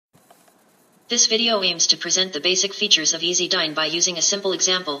This video aims to present the basic features of EasyDyn by using a simple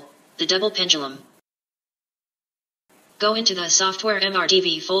example, the double pendulum. Go into the software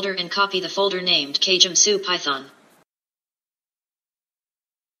MRDV folder and copy the folder named Python.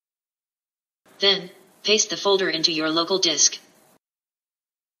 Then, paste the folder into your local disk.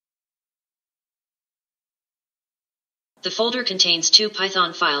 The folder contains 2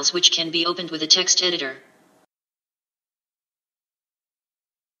 Python files which can be opened with a text editor.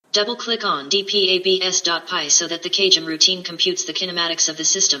 Double-click on dpabs.py so that the KGM routine computes the kinematics of the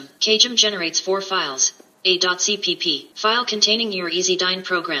system. KGM generates 4 files: a.cpp, file containing your EasyDyn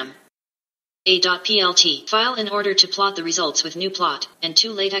program, a.plt, file in order to plot the results with Gnuplot, and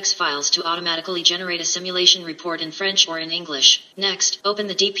 2 latex files to automatically generate a simulation report in French or in English. Next, open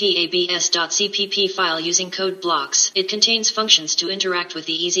the dpabs.cpp file using code blocks. It contains functions to interact with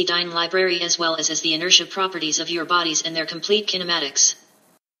the EasyDyn library as well as the inertia properties of your bodies and their complete kinematics.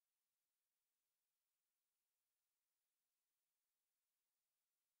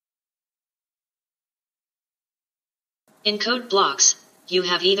 In code blocks, you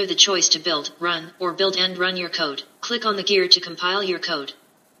have either the choice to build, run, or build and run your code. Click on the gear to compile your code.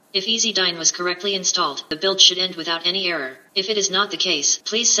 If EasyDyn was correctly installed, the build should end without any error. If it is not the case,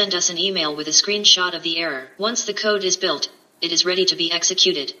 please send us an email with a screenshot of the error. Once the code is built, it is ready to be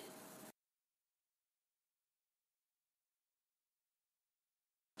executed.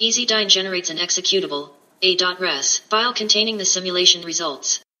 EasyDyn generates an executable, a.res, file containing the simulation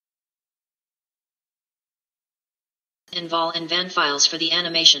results and vol and van files for the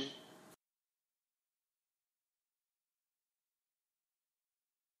animation.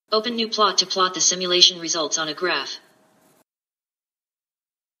 Open Gnuplot to plot the simulation results on a graph.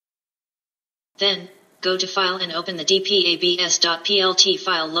 Then, go to File and open the dpabs.plt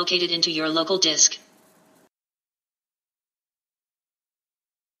file located into your local disk.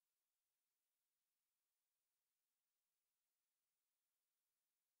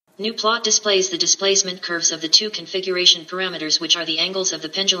 Gnuplot displays the displacement curves of the 2 configuration parameters which are the angles of the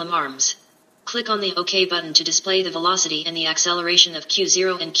pendulum arms. Click on the OK button to display the velocity and the acceleration of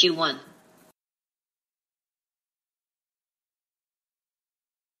Q0 and Q1.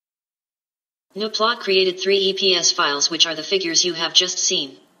 Gnuplot created 3 EPS files which are the figures you have just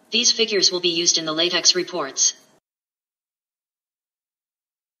seen. These figures will be used in the latex reports.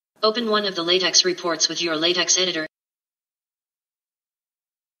 Open one of the latex reports with your latex editor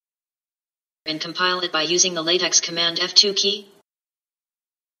and compile it by using the latex command F2 key.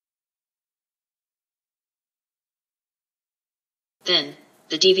 Then,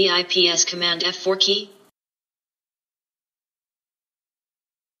 the dvips command F4 key.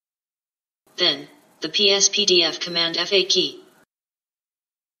 Then, the pspdf command F8 key.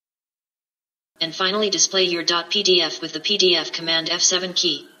 And finally display your .pdf with the pdf command F7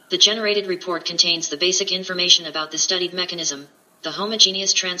 key. The generated report contains the basic information about the studied mechanism, the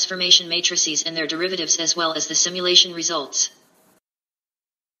homogeneous transformation matrices and their derivatives as well as the simulation results.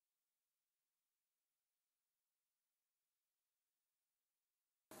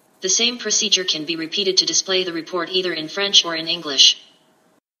 The same procedure can be repeated to display the report either in French or in English.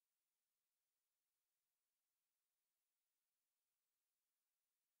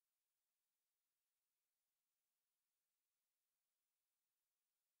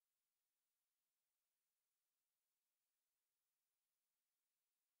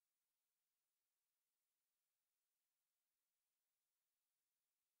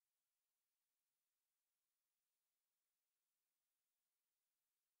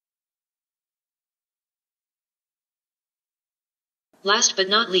 Last but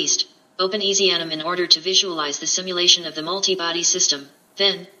not least, open EasyAnim in order to visualize the simulation of the multibody system.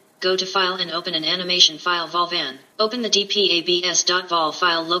 Then, go to File and open an animation file volvan. Open the dpabs.vol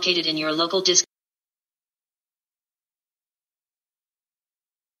file located in your local disk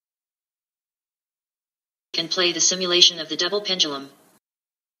and play the simulation of the double pendulum.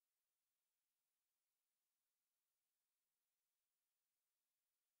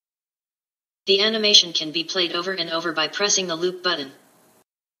 The animation can be played over and over by pressing the loop button.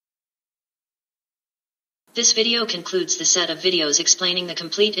 This video concludes the set of videos explaining the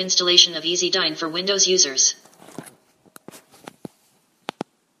complete installation of EasyDyn for Windows users.